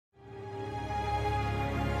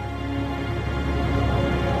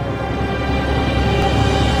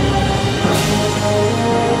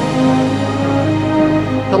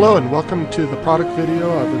Hello and welcome to the product video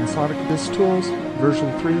of Ensoniq Disk Tools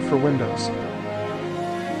version 3 for Windows.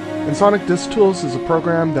 Ensoniq Disk Tools is a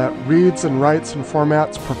program that reads and writes and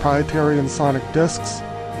formats proprietary Ensoniq disks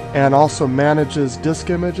and also manages disk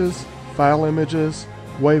images, file images,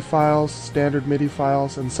 WAV files, standard MIDI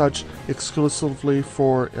files, and such exclusively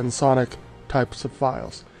for Ensoniq types of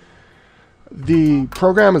files. The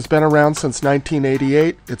program has been around since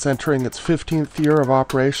 1988. It's entering its 15th year of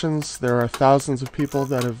operations. There are thousands of people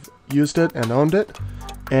that have used it and owned it.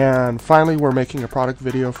 And finally, we're making a product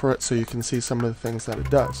video for it so you can see some of the things that it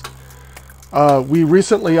does. We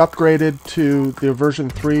recently upgraded to the version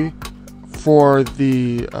 3 for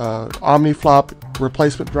the OmniFlop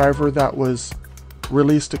replacement driver that was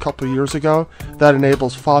released a couple of years ago. That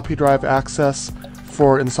enables floppy drive access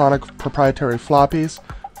for Ensoniq proprietary floppies,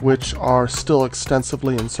 which are still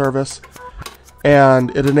extensively in service, and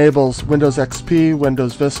it enables Windows XP,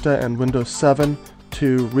 Windows Vista, and Windows 7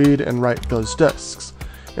 to read and write those disks.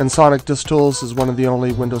 Ensoniq Disk Tools is one of the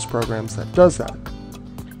only Windows programs that does that.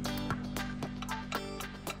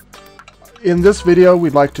 In this video,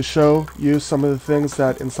 we'd like to show you some of the things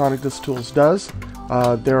that Ensoniq Disk Tools does.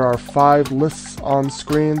 There are 5 lists on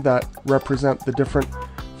screen that represent the different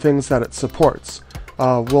things that it supports.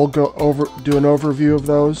 We'll do an overview of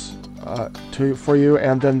those for you,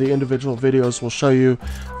 and then the individual videos will show you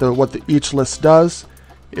what each list does.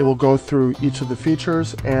 It will go through each of the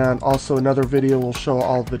features, and also another video will show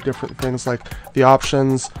all the different things like the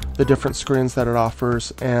options, the different screens that it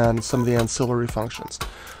offers, and some of the ancillary functions.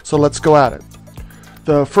 So let's go at it.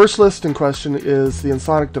 The first list in question is the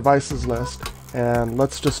Ensoniq devices list, and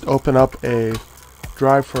let's just open up a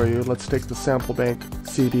drive for you. Let's take the sample bank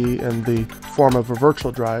CD in the form of a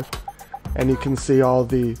virtual drive, and you can see all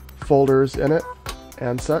the folders in it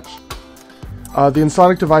and such. The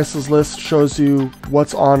Ensoniq devices list shows you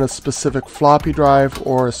what's on a specific floppy drive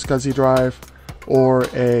or a SCSI drive or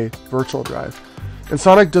a virtual drive.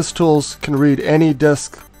 Ensoniq Disk Tools can read any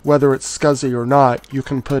disk, whether it's SCSI or not. You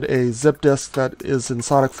can put a zip disk that is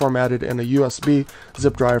Ensoniq formatted in a USB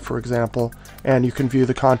zip drive, for example, and you can view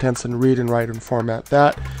the contents and read and write and format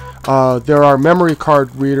that. There are memory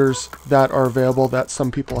card readers that are available that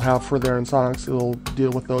some people have for their Ensoniq. It'll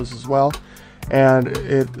deal with those as well. And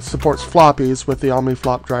it supports floppies with the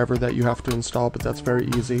OmniFlop driver that you have to install, but that's very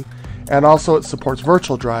easy. And also it supports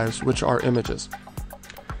virtual drives, which are images.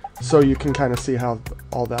 So you can kind of see how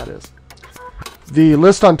all that is. The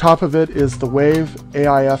list on top of it is the WAV,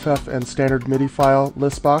 AIFF, and standard MIDI file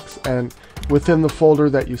list box, and within the folder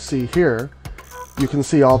that you see here, you can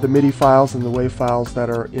see all the MIDI files and the WAV files that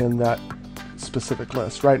are in that specific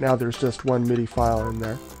list. Right now there's just one MIDI file in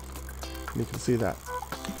there, and you can see that.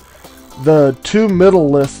 The 2 middle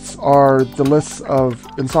lists are the lists of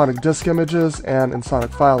Ensoniq disk images and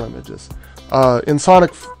Ensoniq file images.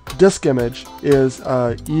 Ensoniq disk image is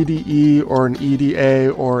a EDE or an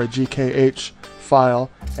EDA or a GKH file,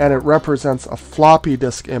 and it represents a floppy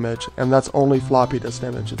disk image, and that's only floppy disk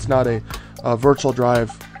image. It's not a virtual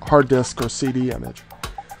drive, hard disk, or CD image.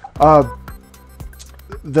 You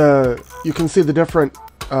can see the different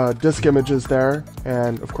disk images there,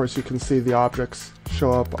 and of course you can see the objects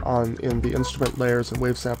show up in the instrument layers and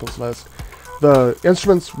wave samples list. The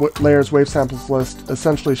instruments layers wave samples list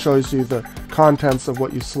essentially shows you the contents of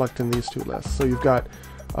what you select in these 2 lists. So you've got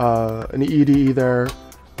an EDE there,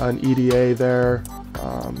 an EDA there,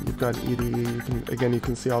 you've got an EDE. You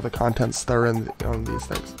can see all the contents that are on these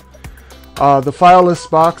things. The file list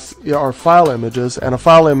box are file images, and a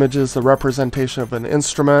file image is the representation of an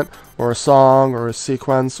instrument or a song or a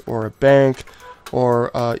sequence or a bank or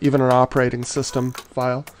even an operating system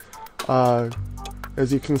file.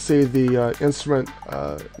 As you can see, the instrument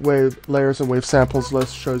wave layers and wave samples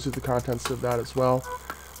list shows you the contents of that as well.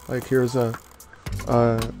 Like here's an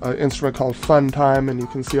instrument called Fun Time, and you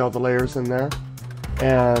can see all the layers in there,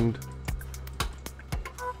 and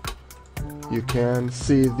you can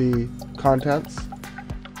see the contents.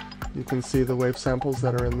 You can see the wave samples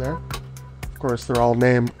that are in there. Of course, they're all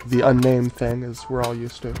named. The unnamed thing is we're all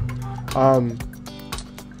used to.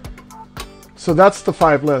 So that's the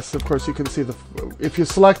 5 lists. Of course, you can see if you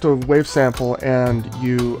select a wave sample and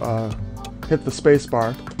you hit the space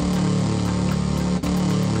bar,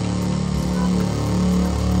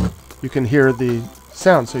 you can hear the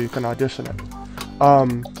sound, so you can audition it.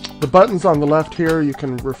 The buttons on the left here, you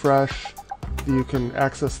can refresh. You can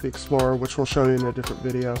access the Explorer, which we'll show you in a different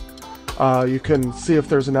video. You can see if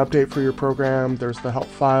there's an update for your program. There's the help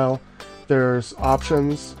file. There's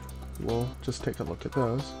options. We'll just take a look at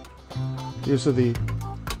those. These are the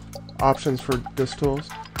options for Disk Tools.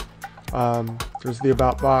 There's the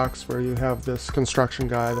About box where you have this construction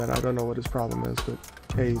guy that I don't know what his problem is, but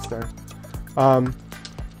K's there.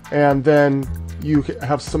 And then you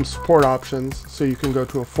have some support options, so you can go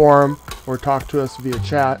to a forum or talk to us via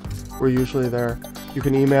chat. We're usually there. You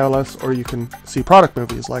can email us, or you can see product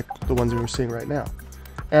movies like the ones you're seeing right now.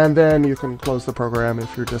 And then you can close the program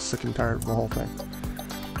if you're just sick and tired of the whole thing.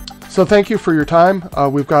 So thank you for your time.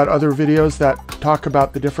 We've got other videos that talk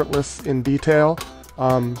about the different lists in detail.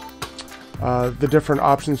 The different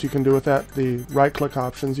options you can do with that. The right-click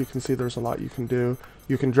options, you can see there's a lot you can do.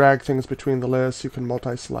 You can drag things between the lists. You can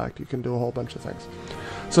multi-select. You can do a whole bunch of things.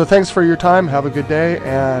 So thanks for your time. Have a good day,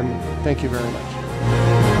 and thank you very much.